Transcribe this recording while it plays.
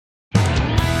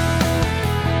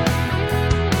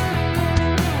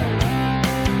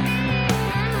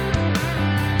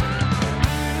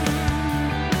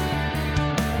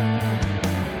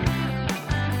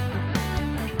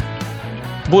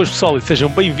Boas pessoal e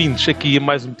sejam bem-vindos aqui a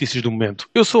mais um Notícias do Momento.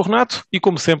 Eu sou o Renato e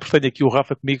como sempre tenho aqui o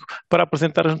Rafa comigo para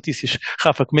apresentar as notícias.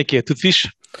 Rafa, como é que é? Tudo fixe?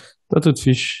 Está tudo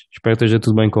fixe. Espero que esteja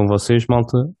tudo bem com vocês,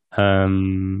 malta.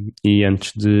 E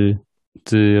antes de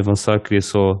avançar, queria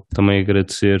só também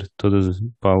agradecer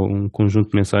um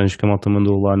conjunto de mensagens que a malta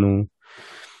mandou lá no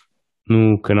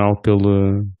canal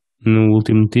no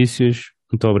último Notícias.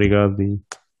 Muito obrigado e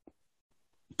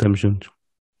estamos juntos.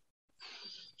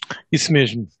 Isso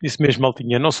mesmo,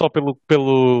 Maltinha. Não só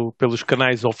pelos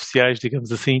canais oficiais, digamos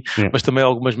assim, Yeah. mas também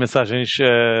algumas mensagens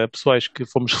pessoais que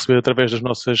fomos receber através das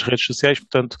nossas redes sociais.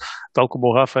 Portanto, tal como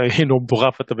o Rafa, em nome do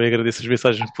Rafa, também agradeço as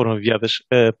mensagens que foram enviadas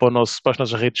para as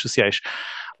nossas redes sociais.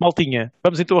 Maltinha,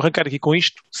 vamos então arrancar aqui com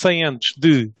isto, sem antes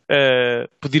de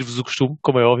pedir-vos o costume,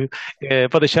 como é óbvio,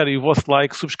 para deixarem o vosso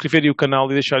like, subscreverem o canal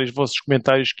e deixarem os vossos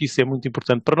comentários, que isso é muito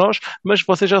importante para nós, mas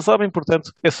vocês já sabem,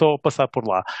 portanto, é só passar por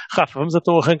lá. Rafa, vamos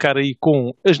então arrancar aí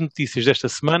com as notícias desta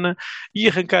semana e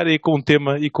arrancar aí com um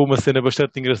tema e com uma cena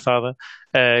bastante engraçada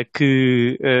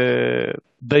que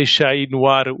deixa aí no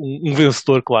ar um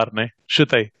vencedor, claro, né?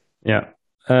 Chutei. Yeah.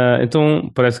 Então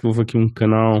parece que houve aqui um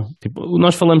canal. Tipo,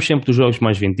 nós falamos sempre dos jogos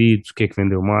mais vendidos, o que é que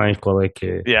vendeu mais, qual é que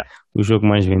é Yeah. o jogo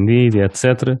mais vendido, e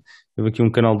etc. Houve aqui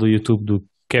um canal do YouTube do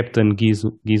Captain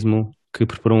Gizmo que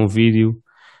preparou um vídeo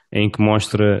em que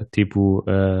mostra tipo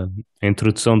a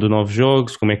introdução de novos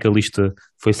jogos, como é que a lista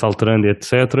foi se alterando,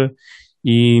 etc.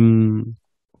 E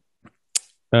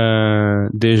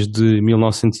desde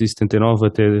 1979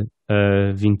 até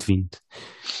 2020.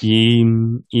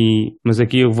 Mas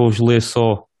aqui eu vou-vos ler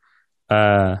só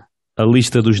a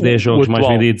lista dos 10 O jogos mais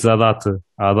atual. vendidos à data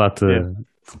Yeah.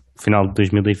 final de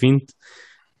 2020.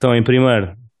 Então, em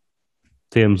primeiro,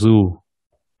 temos o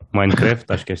Minecraft,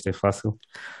 acho que este é fácil,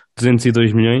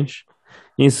 202 milhões.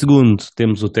 Em segundo,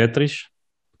 temos o Tetris,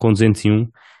 com 201.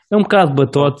 É um bocado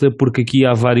batota, porque aqui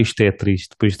há vários Tetris,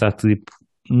 depois está tipo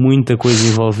muita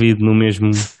coisa envolvida no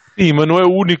mesmo. Sim, mas não é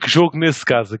o único jogo nesse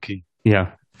caso aqui.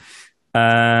 Yeah.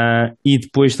 E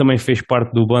depois também fez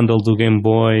parte do bundle do Game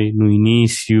Boy no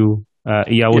início.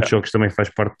 E há outros Yeah. jogos que também faz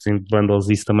parte de bundles,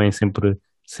 isso também sempre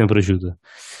ajuda.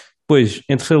 Depois,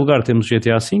 em terceiro lugar, temos o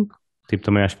GTA V, tipo,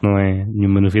 também acho que não é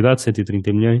nenhuma novidade,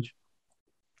 130 milhões.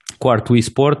 Quarto, o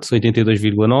eSports,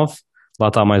 82,9. Lá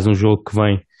está mais um jogo que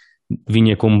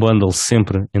vinha com bundle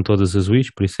sempre em todas as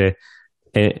Wii's, por isso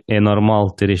é normal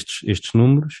ter estes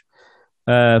números.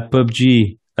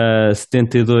 PUBG,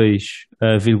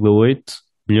 72,8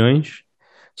 milhões.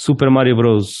 Super Mario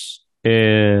Bros.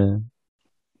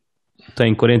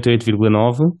 Tem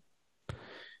 48,9.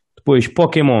 Depois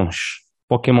Pokémons.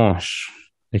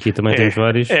 Aqui também temos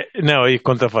vários. Não, aí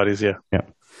conta vários, yeah.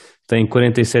 Yeah. Tem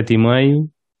 47,5.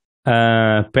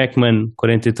 Pac-Man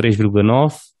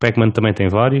 43,9. Pac-Man também tem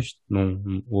vários.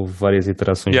 Houve várias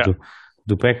iterações Yeah.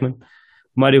 do Pac-Man.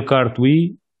 Mario Kart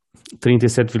Wii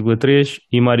 37,3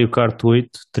 e Mario Kart 8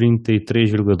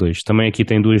 33,2. Também aqui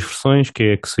tem duas versões, que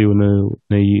é a que saiu na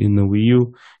Wii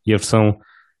U e a versão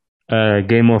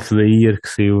Game of the Year que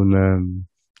saiu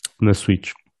na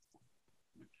Switch.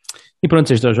 E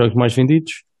pronto, estes são os jogos mais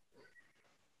vendidos.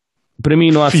 Para mim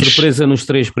não há Fixe. surpresa nos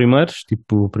três primeiros.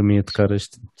 Tipo, para mim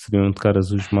seriam de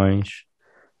caras os mais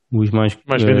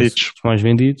vendidos. os mais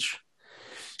vendidos.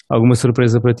 Alguma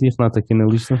surpresa para ti, Renato, aqui na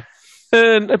lista?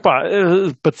 Para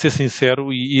te ser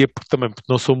sincero, e é também porque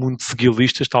não sou muito seguir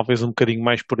listas, talvez um bocadinho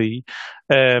mais por aí,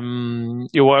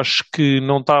 eu acho que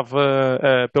não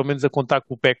estava, pelo menos a contar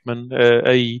com o Pac-Man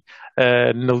aí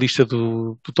na lista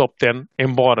do top 10,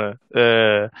 embora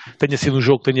tenha sido um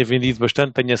jogo que tenha vendido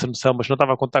bastante, tenha essa noção, mas não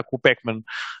estava a contar com o Pac-Man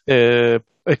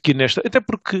aqui nesta, até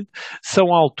porque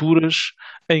são alturas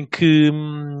em que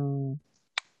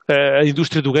a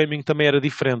indústria do gaming também era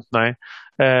diferente, não é?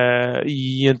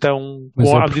 E então, Mas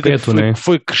é à medida que perpétuo, né?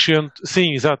 foi crescendo,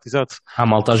 sim, exato. Há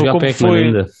malta a Foi jogar como Pac-Man foi.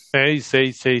 ainda. É isso.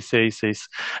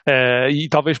 E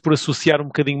talvez por associar um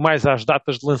bocadinho mais às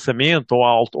datas de lançamento ou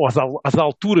às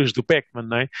alturas do Pac-Man,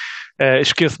 não é?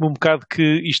 Esqueço-me um bocado que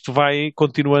isto vão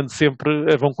continuando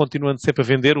sempre a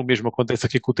vender. O mesmo acontece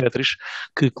aqui com o Tetris,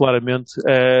 que claramente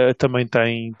também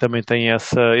tem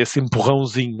esse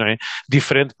empurrãozinho, não é?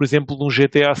 Diferente, por exemplo, de um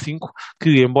GTA V,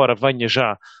 que embora venha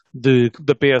já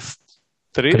da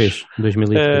PS3,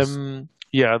 2013.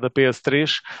 da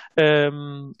PS3,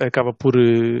 acaba por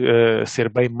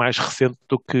ser bem mais recente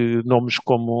do que nomes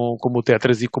como o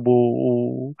Tetris e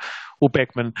como o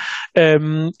Pac-Man.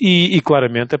 E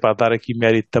claramente, dar aqui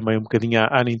mérito também um bocadinho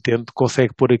à Nintendo,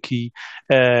 consegue pôr aqui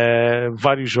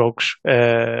vários jogos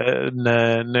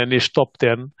neste top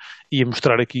 10 e a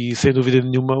mostrar aqui, sem dúvida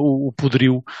nenhuma, o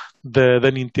poderio da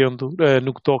Nintendo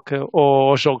no que toca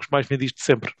aos jogos mais vendidos de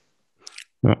sempre.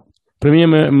 Para mim,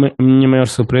 a minha maior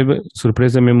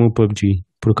surpresa é mesmo o PUBG,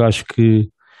 porque acho que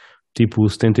tipo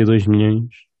 72 milhões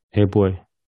é bué.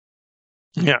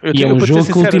 Yeah, E é um para te ser jogo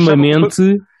que sincero,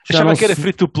 ultimamente já achava não que era se.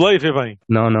 free to play, vê bem.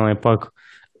 Não é pago.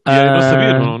 Yeah, eu não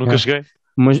sabia, nunca É. cheguei.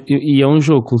 Mas, e é um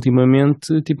jogo que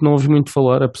ultimamente tipo, não ouves muito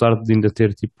falar, apesar de ainda ter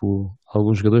tipo,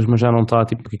 alguns jogadores, mas já não está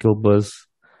tipo, com aquele buzz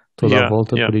toda à Yeah,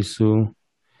 volta, yeah. por isso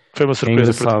Foi uma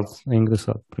surpresa para ti. é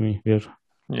engraçado para mim ver.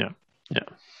 Yeah,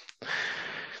 yeah.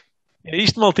 É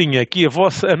isto, maltinha, aqui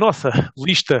a nossa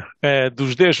lista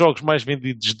dos 10 jogos mais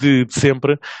vendidos de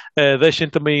sempre. Deixem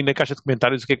também aí na caixa de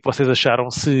comentários o que é que vocês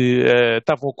acharam, se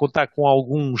estavam a contar com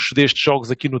alguns destes jogos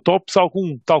aqui no top, se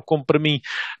algum, tal como para mim,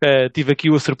 tive aqui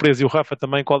a surpresa e o Rafa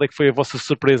também, qual é que foi a vossa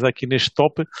surpresa aqui neste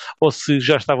top, ou se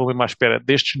já estavam mesmo à espera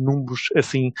destes números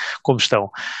assim como estão.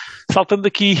 Saltando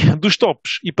aqui dos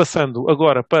tops e passando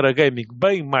agora para gaming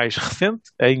bem mais recente,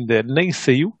 ainda nem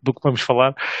saiu do que vamos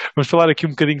falar aqui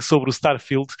um bocadinho sobre o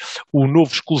Starfield, o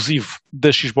novo exclusivo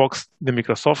da Xbox, da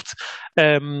Microsoft,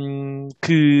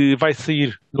 que vai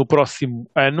sair no próximo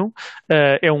ano.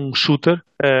 É um shooter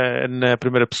na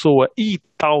primeira pessoa e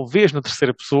talvez na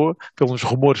terceira pessoa, pelos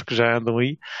rumores que já andam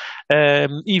aí.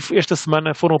 E esta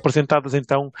semana foram apresentadas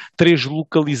então 3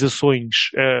 localizações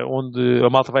onde a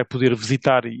malta vai poder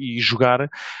visitar e jogar.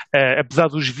 Apesar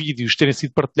dos vídeos terem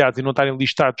sido partilhados e não estarem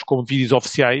listados como vídeos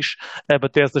oficiais, a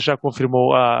Bethesda já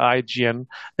confirmou à IGN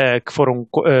que foram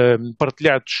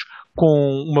partilhados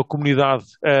com uma comunidade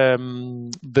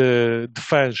de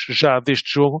fãs já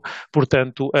deste jogo,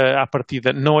 portanto, à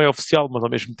partida não é oficial, mas ao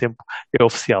mesmo tempo é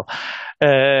oficial.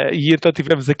 E então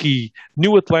tivemos aqui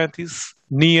New Atlantis,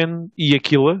 Neon e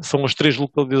Aquila, são as 3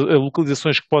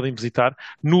 localizações que podem visitar.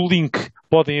 No link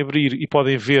podem abrir e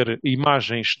podem ver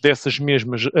imagens dessas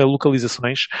mesmas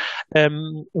localizações.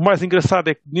 O mais engraçado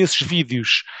é que nesses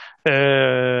vídeos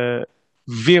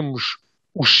vemos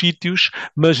os sítios,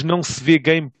 mas não se vê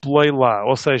gameplay lá,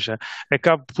 ou seja,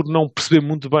 acabo por não perceber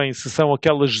muito bem se são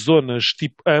aquelas zonas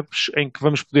tipo hubs em que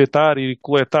vamos poder estar e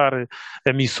coletar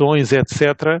missões,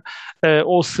 etc.,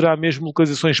 ou será mesmo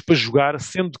localizações para jogar,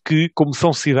 sendo que, como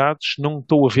são cidades, não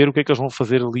estou a ver o que é que eles vão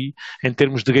fazer ali em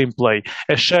termos de gameplay.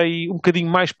 Achei um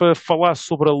bocadinho mais para falar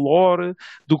sobre a lore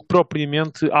do que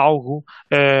propriamente algo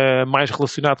mais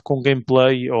relacionado com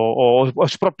gameplay ou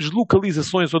as próprias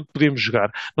localizações onde podemos jogar.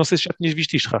 Não sei se já tinhas visto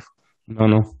isto, Rafa.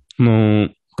 Não.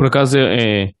 Por acaso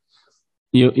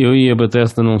eu e a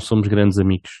Bethesda não somos grandes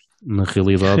amigos. Na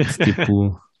realidade,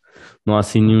 tipo, não há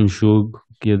assim nenhum jogo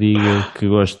que eu diga que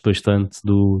gosto bastante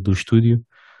do estúdio.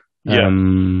 Yeah.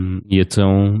 E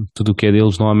então tudo o que é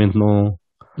deles normalmente Não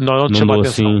te não chama a dou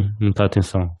atenção. assim muita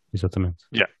atenção. Exatamente.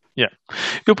 Yeah. Yeah.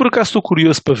 Eu por acaso estou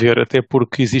curioso para ver, até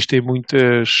porque existem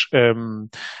muitos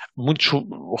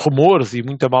rumores e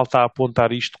muita malta a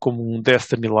apontar isto como um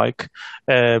Destiny-like,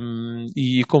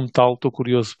 e como tal estou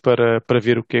curioso para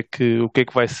ver o que é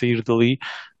que vai sair dali,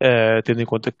 tendo em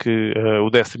conta que o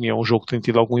Destiny é um jogo que tem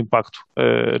tido algum impacto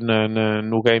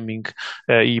no gaming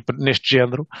e neste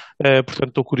género, portanto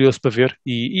estou curioso para ver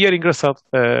e era engraçado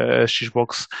a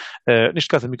Xbox, neste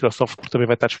caso a Microsoft, porque também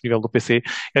vai estar disponível no PC,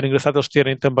 era engraçado eles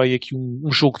terem também aqui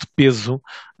um jogo de peso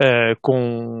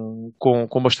com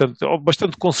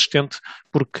bastante consistente,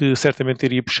 porque certamente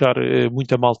iria puxar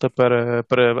muita malta para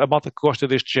a malta que gosta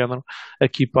deste género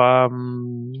aqui para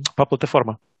a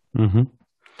plataforma. Uhum.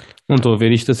 Não estou a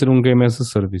ver isto a ser um game as a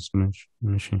service, mas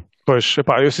sim. Pois,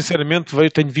 epá, eu sinceramente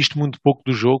tenho visto muito pouco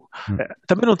do jogo.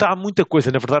 Também não está muita coisa,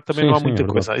 na verdade também não há muita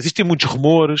coisa. Existem muitos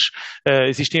rumores,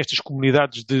 existem estas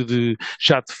comunidades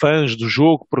já de fãs do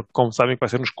jogo, porque como sabem que vai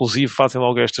ser um exclusivo, fazem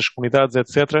logo estas comunidades,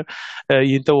 etc.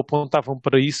 E então apontavam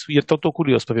para isso e então estou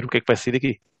curioso para ver o que é que vai sair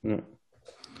daqui.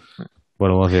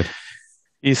 Bora lá ver.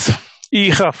 Isso. E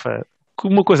Rafa,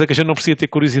 uma coisa que a gente não precisa ter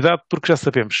curiosidade porque já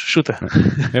sabemos. Chuta.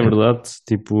 É verdade,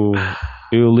 tipo,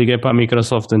 eu liguei para a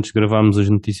Microsoft antes de gravarmos as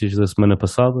notícias da semana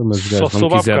passada, mas os gajos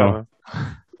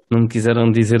não me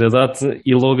quiseram dizer a data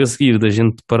e logo a seguir da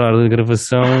gente parar a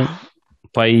gravação,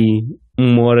 para aí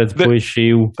 1 hora depois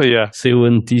saiu a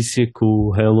notícia que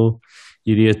o Halo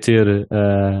iria ter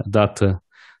a data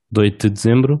de 8 de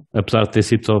dezembro, apesar de ter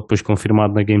sido só depois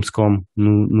confirmado na Gamescom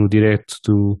no direct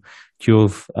que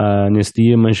houve nesse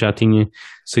dia, mas já tinha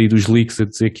saído os leaks a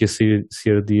dizer que ia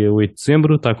ser dia 8 de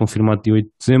dezembro, está confirmado dia 8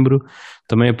 de dezembro.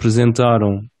 Também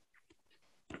apresentaram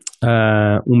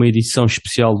uma edição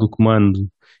especial do Comando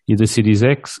e da Series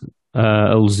X,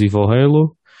 alusivo ao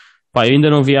Halo. Pá, eu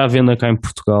ainda não vi à venda cá em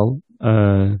Portugal,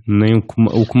 nem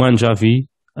o Comando já vi,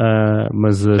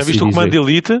 mas a já viste o Comando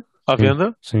Elite à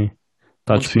venda? Sim.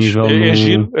 Está disponível no...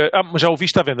 giro. Mas já o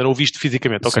viste à venda, não o viste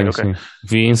fisicamente? Ok. Sim.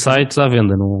 Vi em sites à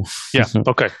venda.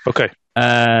 Ok.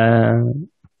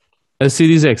 A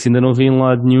Series X ainda não vi em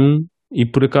lado nenhum e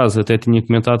por acaso até tinha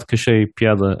comentado que achei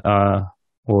piada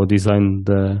ao design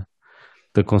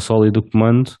da consola e do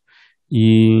comando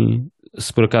e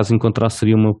se por acaso encontrasse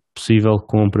seria uma possível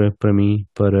compra para mim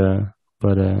para,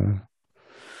 para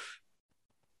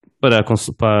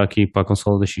a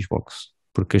consola da Xbox.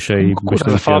 Porque achei Estás a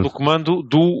bastante falar piada. do comando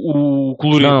do o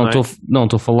colorido, Não, não é?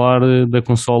 estou a falar da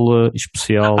consola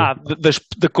especial.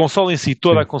 Da consola em si,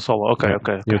 toda Sim. a consola. Ok, Yeah.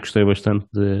 ok, Eu ok. gostei bastante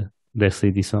dessa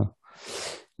edição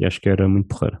e acho que era muito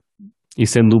porreira. E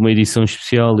sendo uma edição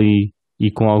especial e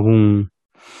com algum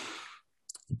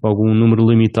número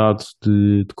limitado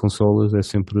de consolas, é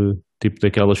sempre tipo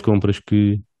daquelas compras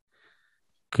que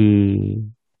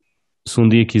se um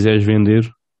dia quiseres vender,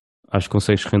 acho que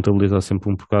consegues rentabilizar sempre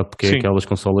um bocado, porque é Sim. aquelas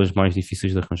consolas mais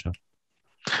difíceis de arranjar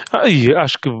E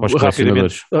acho que para os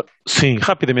rapidamente, colecionadores. sim,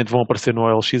 rapidamente vão aparecer no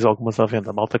OLX algumas à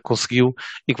venda. A malta conseguiu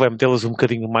e que vai metê-las um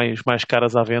bocadinho mais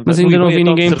caras à venda. Mas No ainda não eBay, vi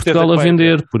então, de ninguém em certeza Portugal que a vai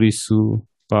haver. vender, por isso,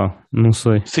 pá, não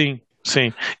sei. Sim,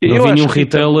 sim. Não Eu vi nenhum acho que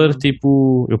então. retailer,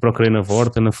 tipo, eu procurei na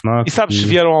Vorta, na E Fnac. sabes se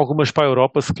vieram algumas para a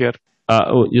Europa sequer?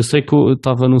 Eu sei que eu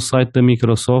estava no site da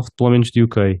Microsoft, pelo menos de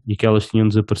UK, e que elas tinham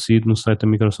desaparecido no site da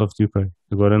Microsoft de UK.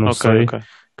 Agora não Ok, sei ok,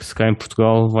 que se cá em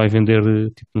Portugal vai vender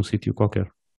tipo num sítio qualquer.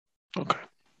 ok,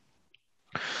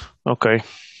 ok. O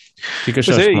que é que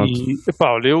Pois é, achaste, Mato? e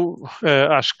epá, olha, eu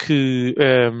acho que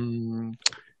é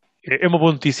uma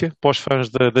boa notícia para os fãs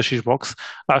da Xbox.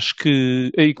 Acho que,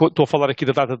 e estou a falar aqui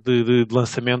da data de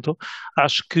lançamento,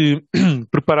 acho que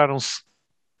prepararam-se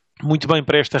muito bem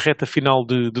para esta reta final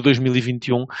de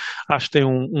 2021. Acho que tem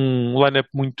um line-up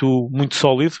muito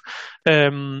sólido,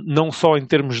 não só em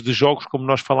termos de jogos, como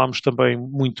nós falámos também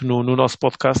muito no nosso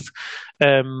podcast.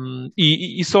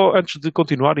 E só antes de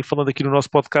continuar, e falando aqui no nosso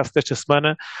podcast desta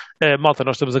semana, malta,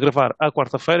 nós estamos a gravar à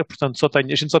quarta-feira, portanto a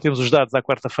gente só temos os dados à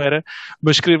quarta-feira,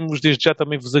 mas queremos desde já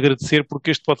também vos agradecer porque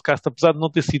este podcast, apesar de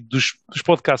não ter sido dos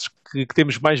podcasts que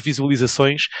temos mais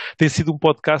visualizações, tem sido um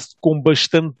podcast com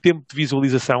bastante tempo de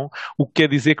visualização, o que quer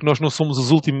dizer que nós não somos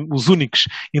os únicos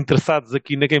interessados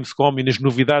aqui na Gamescom e nas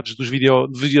novidades dos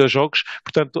videojogos.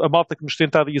 Portanto, a malta que nos tem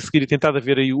estado a seguir e tentado a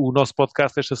ver aí o nosso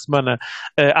podcast esta semana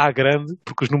à grande,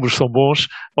 porque os números são bons.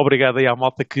 Obrigado aí à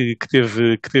malta que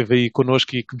teve aí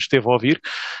connosco e que nos esteve a ouvir.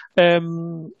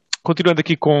 Continuando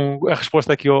aqui com a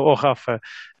resposta aqui ao Rafa,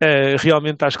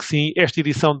 realmente acho que sim, esta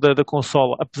edição da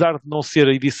consola, apesar de não ser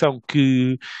a edição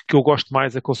que eu gosto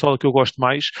mais, a consola que eu gosto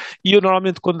mais, e eu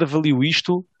normalmente quando avalio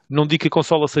isto, não digo que a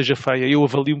consola seja feia, eu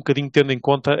avalio um bocadinho tendo em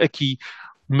conta aqui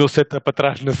o meu setup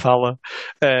atrás na sala,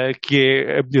 que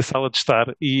é a minha sala de estar,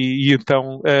 e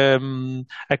então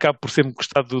acabo por sempre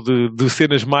gostar de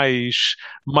cenas mais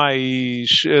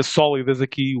sólidas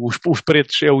aqui. Os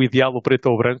pretos é o ideal, o preto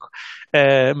ou o branco.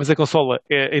 Mas a consola,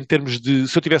 em termos de.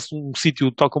 Se eu tivesse um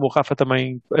sítio, tal como o Rafa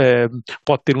também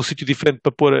pode ter um sítio diferente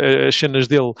para pôr as cenas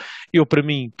dele, eu, para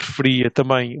mim, preferia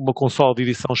também uma consola de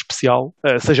edição especial,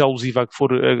 seja alusiva a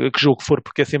que jogo for,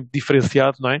 porque é sempre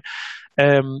diferenciado, não é?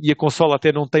 E a consola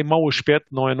até não tem mau aspecto,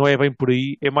 não é bem por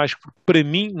aí, é mais porque para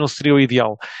mim não seria o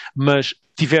ideal, mas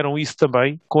tiveram isso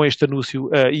também com este anúncio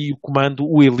e o comando,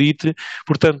 o Elite,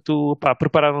 portanto,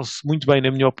 prepararam-se muito bem, na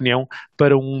minha opinião,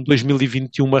 para um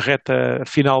 2021, uma reta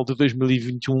final de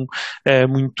 2021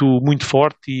 muito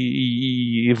forte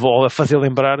e vou a fazer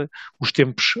lembrar os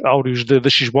tempos áureos da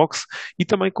Xbox e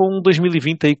também com um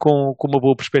 2020 aí com uma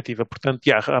boa perspectiva. Portanto,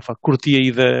 Rafa, curti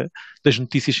aí das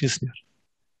notícias, sim senhor.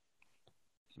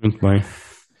 Muito bem.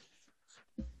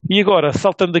 E agora,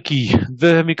 saltando aqui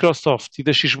da Microsoft e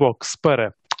da Xbox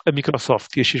para a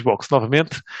Microsoft e a Xbox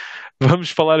novamente,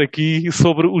 vamos falar aqui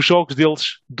sobre os jogos deles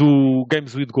do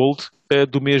Games with Gold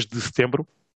do mês de setembro.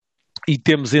 E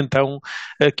temos então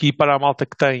aqui para a malta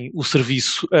que tem o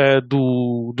serviço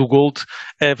do Gold,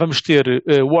 vamos ter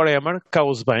Warhammer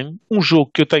Chaos Bane, um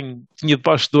jogo que eu tinha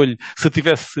debaixo do olho se eu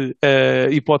tivesse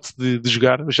hipótese de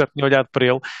jogar, eu já tinha olhado para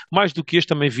ele. Mais do que este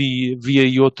também vi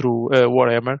aí outro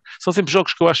Warhammer, são sempre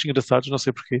jogos que eu acho engraçados, não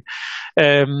sei porquê.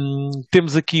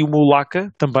 Temos aqui o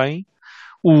Mulaka também,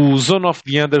 o Zone of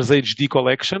the Enders HD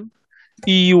Collection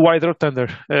e o Hydro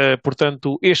Thunder.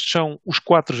 Portanto, estes são os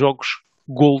 4 jogos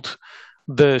Gold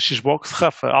da Xbox.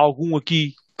 Rafa, há algum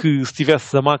aqui que se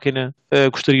tivesse a máquina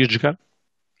gostarias de jogar?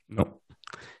 Não.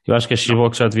 Eu acho que a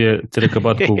Xbox já devia ter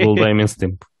acabado com o Gold há imenso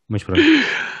tempo. Mas pronto.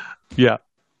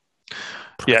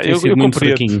 Porque tem sido muito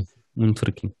fraquinho. Muito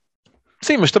fraquinho.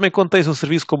 Sim, mas também quando tens um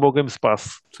serviço como o Game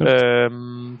Pass,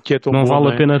 que é tão não bom, vale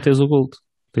não é? a pena teres o Gold.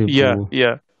 Tipo,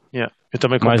 Eu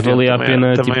também mais compreendo. valia a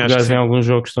pena também tipo, acho que jogares em sim. alguns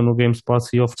jogos que estão no Game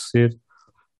Pass e oferecer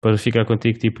para ficar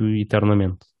contigo tipo,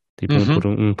 eternamente. Tipo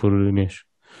um por mês.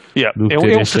 Yeah. do que É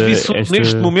ter um serviço, esta...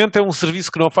 neste momento, é um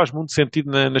serviço que não faz muito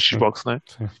sentido na Xbox, não é?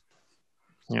 Sim.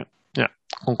 Yeah. Yeah.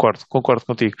 Concordo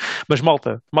contigo. Mas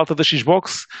malta da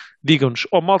Xbox, digam-nos,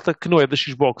 ou malta que não é da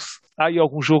Xbox, há aí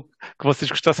algum jogo que vocês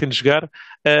gostassem de jogar?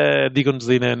 Digam-nos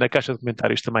aí na caixa de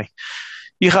comentários também.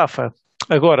 E Rafa,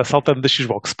 agora saltando da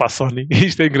Xbox para a Sony,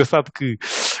 isto é engraçado que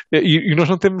e nós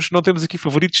não temos aqui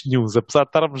favoritos nenhuns, apesar de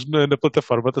estarmos na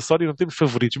plataforma da Sony, não temos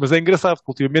favoritos, mas é engraçado que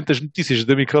ultimamente as notícias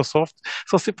da Microsoft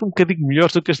são sempre um bocadinho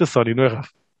melhores do que as da Sony, não é, Rafa?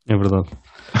 É verdade.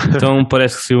 Então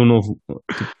parece que saiu um novo.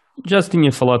 Já se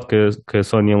tinha falado que a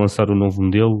Sony ia lançar um novo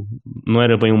modelo. Não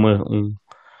era bem um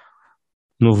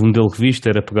novo modelo que viste,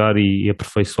 era pegar e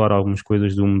aperfeiçoar algumas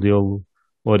coisas do modelo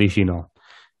original.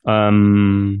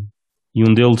 Um, e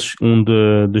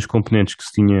dos componentes que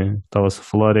se tinha, estava-se a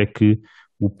falar é que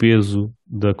o peso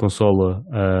da consola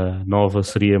nova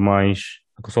seria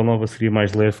a consola nova seria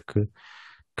mais leve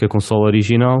que a consola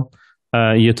original.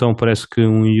 E então parece que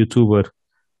um youtuber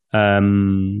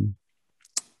um,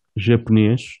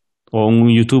 japonês, ou um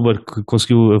youtuber que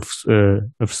conseguiu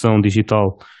a versão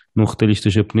digital num retalhista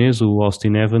japonês, o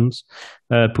Austin Evans,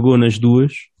 pegou nas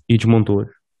duas e desmontou-as.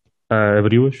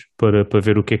 Abriu-as para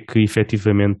ver o que é que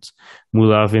efetivamente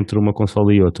mudava entre uma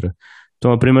consola e outra.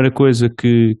 Então a primeira coisa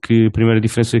a primeira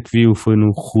diferença que viu foi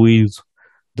no ruído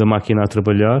da máquina a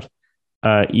trabalhar,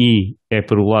 e é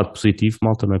para o lado positivo,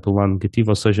 malta, não é pelo lado negativo,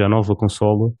 ou seja, a nova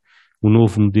consola, o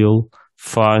novo modelo,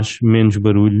 faz menos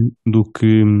barulho do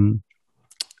que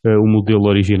o modelo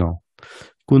original.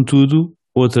 Contudo,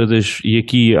 e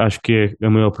aqui acho que é a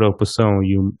maior preocupação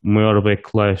e o maior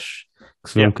backlash que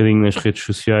se vê um bocadinho nas redes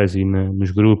sociais e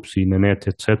nos grupos e na net,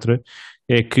 etc.,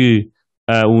 é que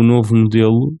o novo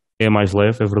modelo é mais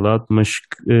leve, é verdade, mas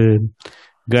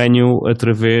ganham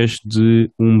através de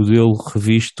um modelo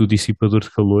revisto do dissipador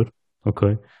de calor,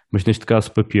 ok? Mas neste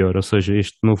caso para pior, ou seja,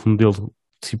 este novo modelo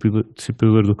de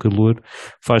dissipador do calor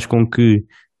faz com que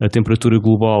a temperatura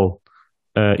global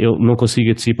ele não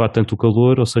consiga dissipar tanto o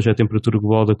calor, ou seja, a temperatura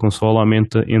global da consola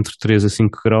aumenta entre 3 a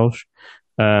 5 graus,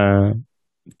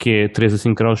 que é 3 a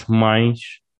 5 graus mais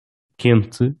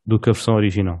quente do que a versão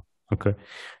original. Okay?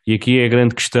 E aqui a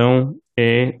grande questão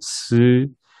é se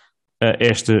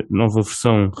esta nova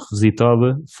versão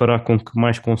revisitada fará com que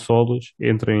mais consolas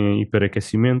entrem em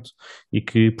hiperaquecimento e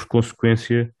que, por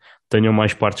consequência, tenham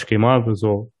mais partes queimadas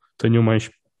ou tenham mais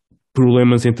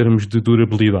problemas em termos de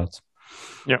durabilidade.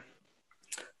 Yeah.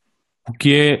 O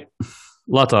que é...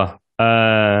 Lá está.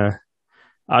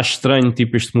 Acho estranho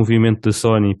tipo este movimento da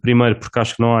Sony. Primeiro porque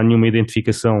acho que não há nenhuma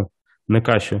identificação na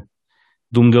caixa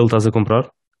do modelo que estás a comprar.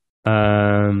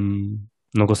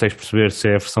 Não consegues perceber se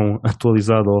é a versão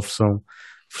atualizada ou a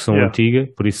versão antiga,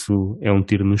 por isso é um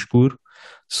tiro no escuro.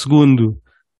 Segundo,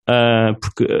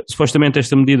 porque supostamente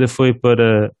esta medida foi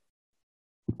para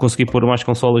conseguir pôr mais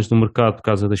consolas no mercado por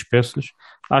causa das peças.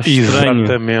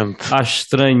 Exatamente. Acho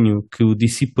estranho que o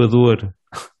dissipador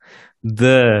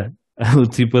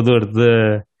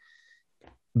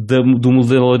do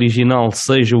modelo original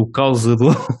seja o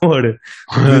causador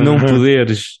de não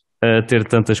poderes ter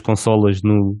tantas consolas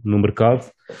no mercado.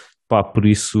 Pá, por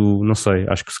isso, não sei,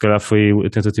 acho que se calhar foi a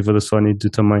tentativa da Sony de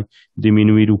também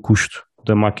diminuir o custo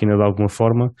da máquina de alguma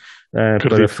forma,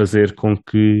 para fazer com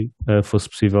que fosse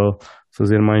possível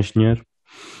fazer mais dinheiro.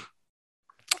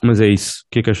 Mas é isso. O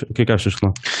que é que achas,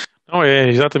 Clã? Não, é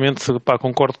exatamente, pá,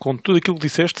 concordo com tudo aquilo que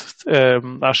disseste,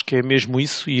 acho que é mesmo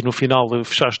isso e no final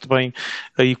fechaste bem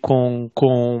aí com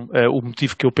o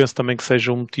motivo que eu penso também que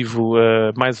seja um motivo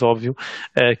mais óbvio,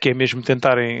 que é mesmo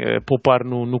tentarem poupar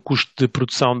no custo de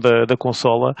produção da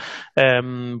consola,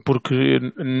 porque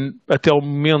até ao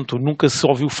momento nunca se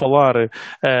ouviu falar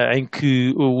em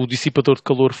que o dissipador de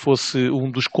calor fosse um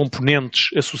dos componentes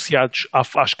associados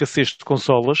à escassez de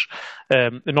consolas.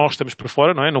 Nós estamos por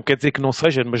fora, não é? Não quer dizer que não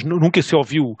seja, mas nunca se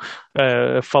ouviu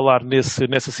falar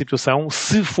nessa situação.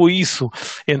 Se foi isso,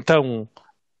 então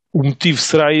o motivo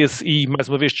será esse, e mais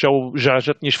uma vez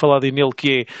já tinhas falado aí nele,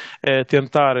 que é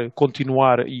tentar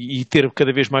continuar e ter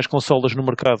cada vez mais consolas no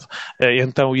mercado,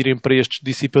 então irem para estes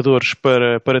dissipadores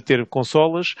para ter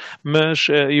consolas, mas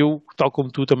eu, tal como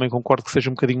tu, também concordo que seja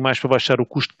um bocadinho mais para baixar o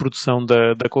custo de produção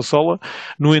da consola.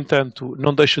 No entanto,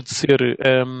 não deixa de ser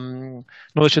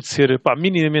pá,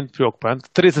 minimamente preocupante.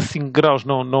 3 a 5 graus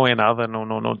não é nada,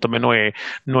 também não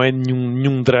é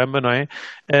nenhum drama, não é?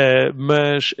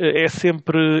 Mas é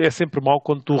sempre mau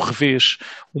quando tu revês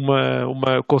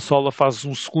uma consola, fazes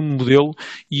um segundo modelo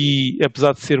e,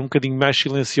 apesar de ser um bocadinho mais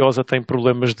silenciosa, tem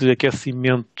problemas de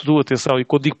aquecimento. Atenção, e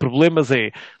quando digo problemas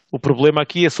O problema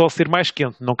aqui é só ser mais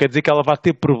quente, não quer dizer que ela vá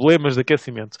ter problemas de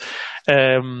aquecimento.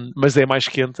 Mas é mais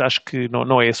quente, acho que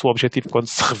não é esse o objetivo quando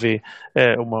se revê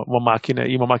uma máquina,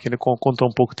 e uma máquina com tão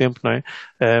pouco tempo, não é?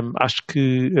 Acho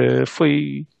que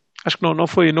foi. Acho que não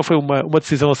foi uma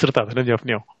decisão acertada, na minha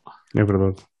opinião. É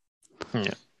verdade.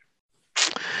 Yeah.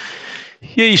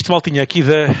 E é isto, maltinha, aqui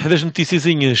das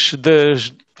noticiazinhas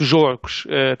dos jogos.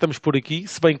 Estamos por aqui,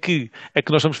 se bem que a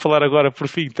que nós vamos falar agora, por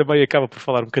fim, também acaba por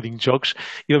falar um bocadinho de jogos.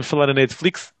 E vamos falar na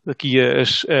Netflix, aqui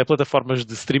as plataformas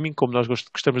de streaming, como nós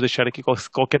gostamos de deixar aqui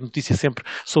qualquer notícia sempre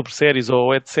sobre séries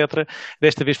ou etc.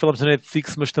 Desta vez falamos na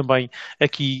Netflix, mas também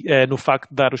aqui no facto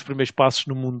de dar os primeiros passos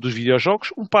no mundo dos videojogos.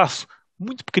 Um passo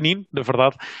muito pequenino, na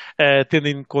verdade, tendo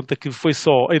em conta que foi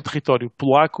só em território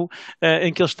polaco,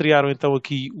 em que eles estrearam então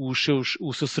aqui o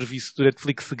seu serviço de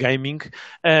Netflix Gaming,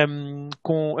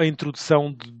 com a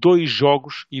introdução de 2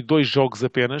 jogos, e 2 jogos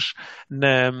apenas,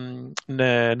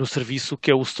 no serviço, que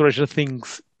é o Stranger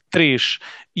Things 3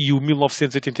 e o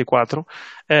 1984,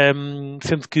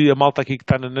 sendo que a malta aqui que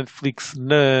está na Netflix,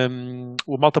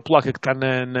 a malta polaca que está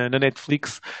na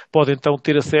Netflix, pode então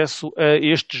ter acesso a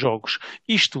estes jogos.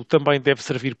 Isto também deve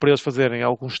servir para eles fazerem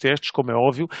alguns testes, como é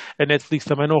óbvio. A Netflix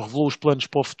também não revelou os planos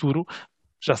para o futuro.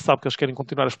 Já se sabe que eles querem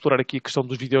continuar a explorar aqui a questão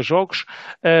dos videojogos,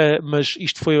 mas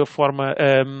isto foi a forma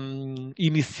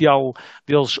inicial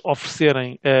deles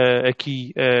oferecerem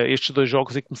aqui estes 2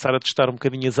 jogos e começar a testar um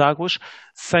bocadinho as águas,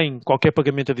 sem qualquer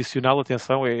pagamento adicional,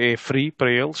 atenção, é free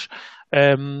para eles.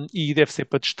 E deve ser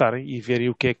para testarem e verem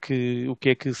o que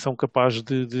é que são capazes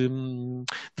de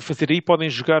fazer aí. Podem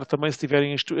jogar também se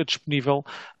tiverem isto disponível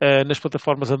nas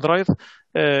plataformas Android.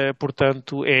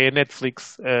 Portanto, é a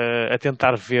Netflix a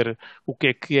tentar ver o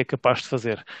que é capaz de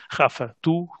fazer. Rafa,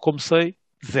 tu, como sei,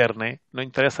 zero, né? Não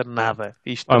interessa nada.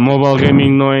 Isto Mobile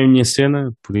gaming não é a minha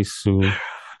cena, por isso.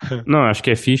 Não, acho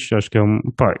que é fixe, acho que é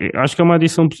acho que é uma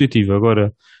adição positiva.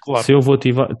 Agora, claro. se eu vou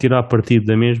tirar partido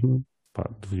da mesma, pá,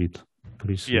 duvido. Por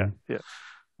isso, Yeah.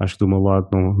 acho que do meu lado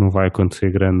não vai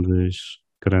acontecer grandes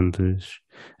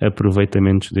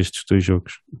aproveitamentos destes 2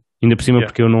 jogos. Ainda por cima,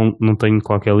 porque eu não tenho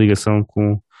qualquer ligação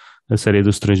com a série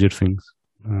do Stranger Things.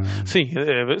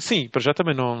 Sim, para já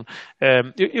também não.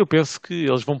 Eu penso que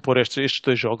eles vão pôr estes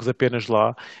 2 jogos apenas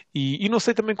lá, e não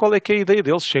sei também qual é que é a ideia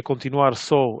deles, se é continuar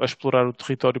só a explorar o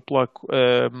território polaco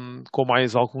com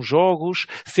mais alguns jogos,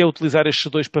 se é utilizar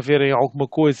estes 2 para verem alguma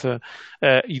coisa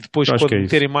e depois, quando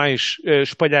terem mais,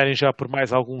 espalharem já por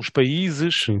mais alguns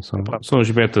países. Sim, são os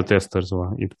beta testers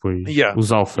lá, e depois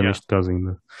os alfa, neste caso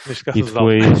ainda. Neste caso, e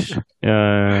depois,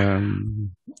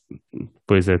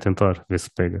 depois é tentar ver se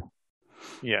pega.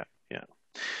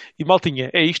 E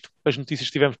maltinha, é isto, as notícias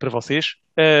que tivemos para vocês.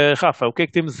 Rafa, o que é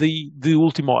que temos aí de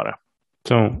última hora?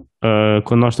 Então,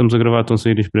 quando nós estamos a gravar, estão a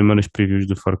sair as primeiras previews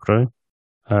do Far Cry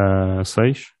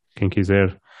 6. Quem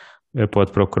quiser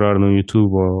pode procurar no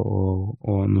YouTube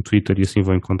ou no Twitter, e assim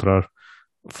vai encontrar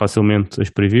facilmente as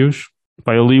previews.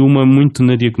 Eu li uma muito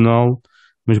na diagonal,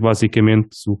 mas basicamente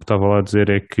o que estava lá a dizer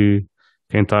é que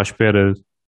quem está à espera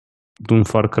de um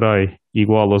Far Cry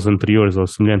igual aos anteriores, ou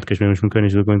semelhante, com as mesmas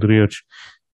mecânicas dos anteriores,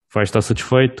 vai estar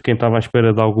satisfeito. Quem estava à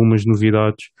espera de algumas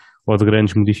novidades ou de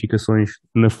grandes modificações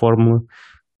na fórmula,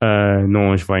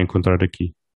 não as vai encontrar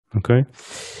aqui. Ok?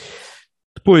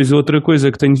 Depois, outra coisa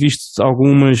que tenho visto,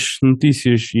 algumas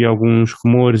notícias e alguns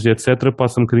rumores, etc.,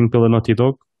 passa um bocadinho pela Naughty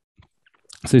Dog.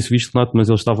 Não sei se viste, Nato, mas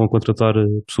eles estavam a contratar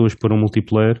pessoas para um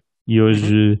multiplayer, e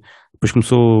hoje, depois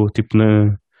começou, tipo,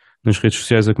 nas redes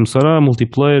sociais a começar,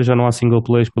 multiplayer, já não há single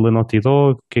players pela Naughty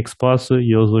Dog, o que é que se passa?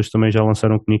 E eles hoje também já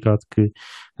lançaram um comunicado que,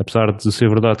 apesar de ser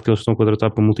verdade que eles estão a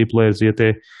contratar para multiplayers e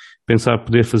até pensar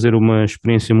poder fazer uma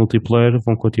experiência multiplayer,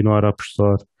 vão continuar a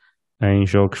apostar em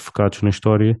jogos focados na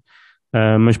história.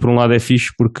 Mas por um lado é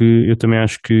fixe, porque eu também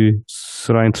acho que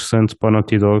será interessante para a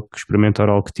Naughty Dog experimentar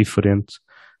algo diferente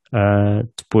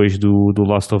depois do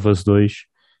Last of Us 2.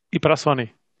 E para a Sony.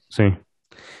 Sim.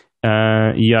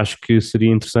 E acho que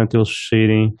seria interessante eles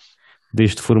saírem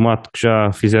deste formato que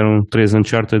já fizeram 3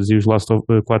 Uncharted e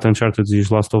 4 Uncharted e os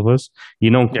Last of Us, e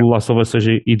não que o Last of Us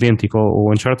seja idêntico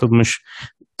ao Uncharted, mas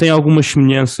tem algumas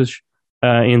semelhanças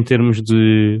em termos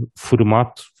de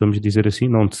formato, vamos dizer assim,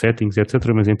 não de settings, etc.,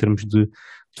 mas em termos de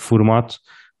formato.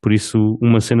 Por isso,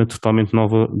 uma cena totalmente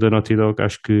nova da Naughty Dog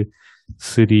acho que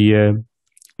seria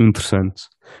interessante.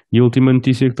 E a última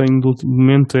notícia que tenho do último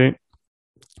momento é: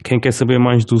 quem quer saber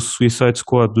mais do Suicide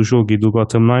Squad do jogo e do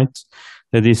Gotham Knight,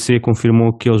 a DC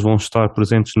confirmou que eles vão estar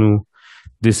presentes no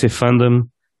DC Fandom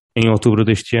em outubro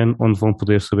deste ano, onde vão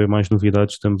poder saber mais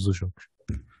novidades de ambos os jogos.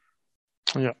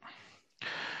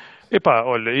 Epá,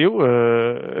 olha, eu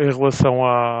em relação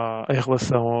a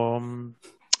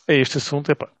este assunto,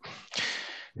 epá,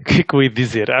 O que é que eu ia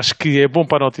dizer? Acho que é bom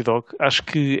para a Naughty Dog, acho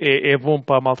que é bom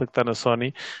para a malta que está na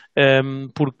Sony,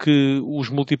 porque os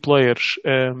multiplayers,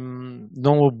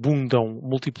 não abundam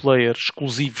multiplayers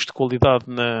exclusivos de qualidade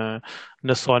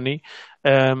na Sony,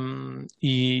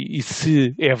 e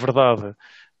se é verdade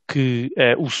que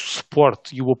o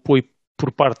suporte e o apoio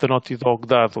por parte da Naughty Dog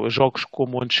dado a jogos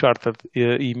como Uncharted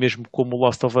e mesmo como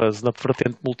Last of Us na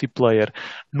vertente multiplayer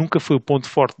nunca foi o ponto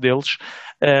forte deles.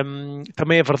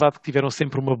 Também é verdade que tiveram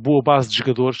sempre uma boa base de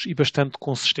jogadores e bastante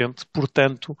consistente,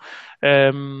 portanto,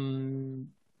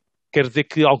 quer dizer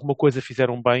que alguma coisa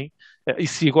fizeram bem. E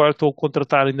se agora estou a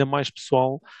contratar ainda mais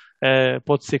pessoal,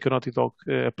 pode ser que a Naughty Dog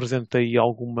apresente aí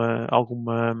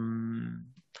alguma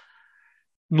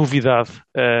novidade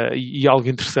e algo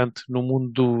interessante no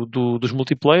mundo dos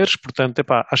multiplayers, portanto,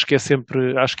 epá, acho que é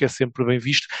sempre bem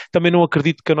visto. Também não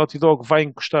acredito que a Naughty Dog vai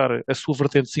encostar a sua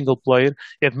vertente single player,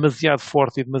 é demasiado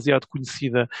forte e demasiado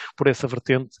conhecida por essa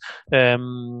vertente.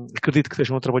 Acredito que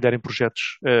estejam a trabalhar em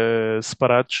projetos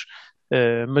separados.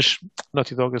 Mas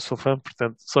Naughty Dog eu sou fã,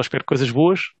 portanto só espero coisas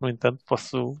boas. No entanto,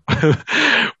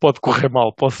 pode correr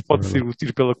mal, pode ser o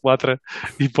tiro pela culatra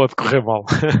e pode correr mal.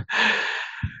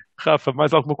 Rafa,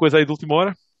 mais alguma coisa aí de última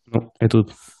hora? Não, é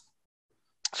tudo.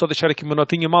 Só deixar aqui uma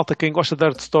notinha, malta, quem gosta de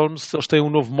Hearthstones, eles têm um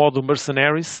novo modo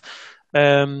Mercenaries.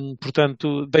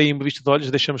 Portanto, deem uma vista de olhos,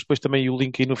 deixamos depois também o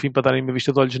link aí no fim para darem uma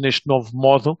vista de olhos neste novo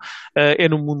modo. É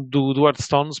no mundo do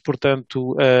Hearthstones,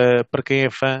 portanto, para quem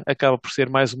é fã, acaba por ser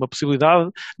mais uma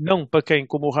possibilidade, não para quem,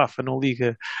 como o Rafa, não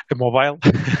liga a mobile,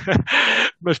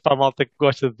 mas para a malta que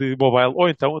gosta de mobile, ou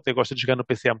então até gosta de jogar no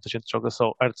PC. Há muita gente que joga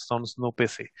só Hearthstones no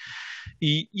PC.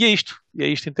 E é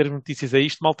isto em termos de notícias, é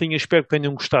isto. Maltinha, espero que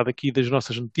tenham gostado aqui das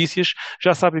nossas notícias.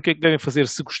 Já sabem o que é que devem fazer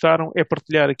se gostaram, é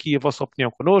partilhar aqui a vossa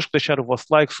opinião connosco, deixar o vosso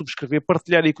like, subscrever,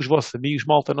 partilhar aí com os vossos amigos.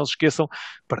 Malta, não se esqueçam,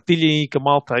 partilhem aí com a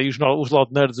malta, aí os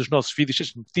Loud Nerds, os nossos vídeos,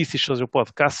 as notícias, seja o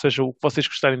podcast, seja o que vocês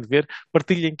gostarem de ver,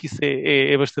 partilhem que isso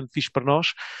é bastante fixe para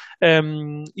nós.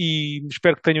 E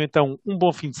espero que tenham então um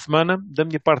bom fim de semana. Da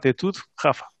minha parte é tudo.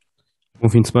 Rafa. Bom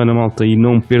fim de semana, malta, e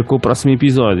não perca o próximo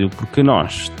episódio, porque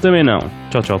nós também não.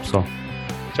 Tchau, tchau, pessoal.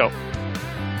 Tchau.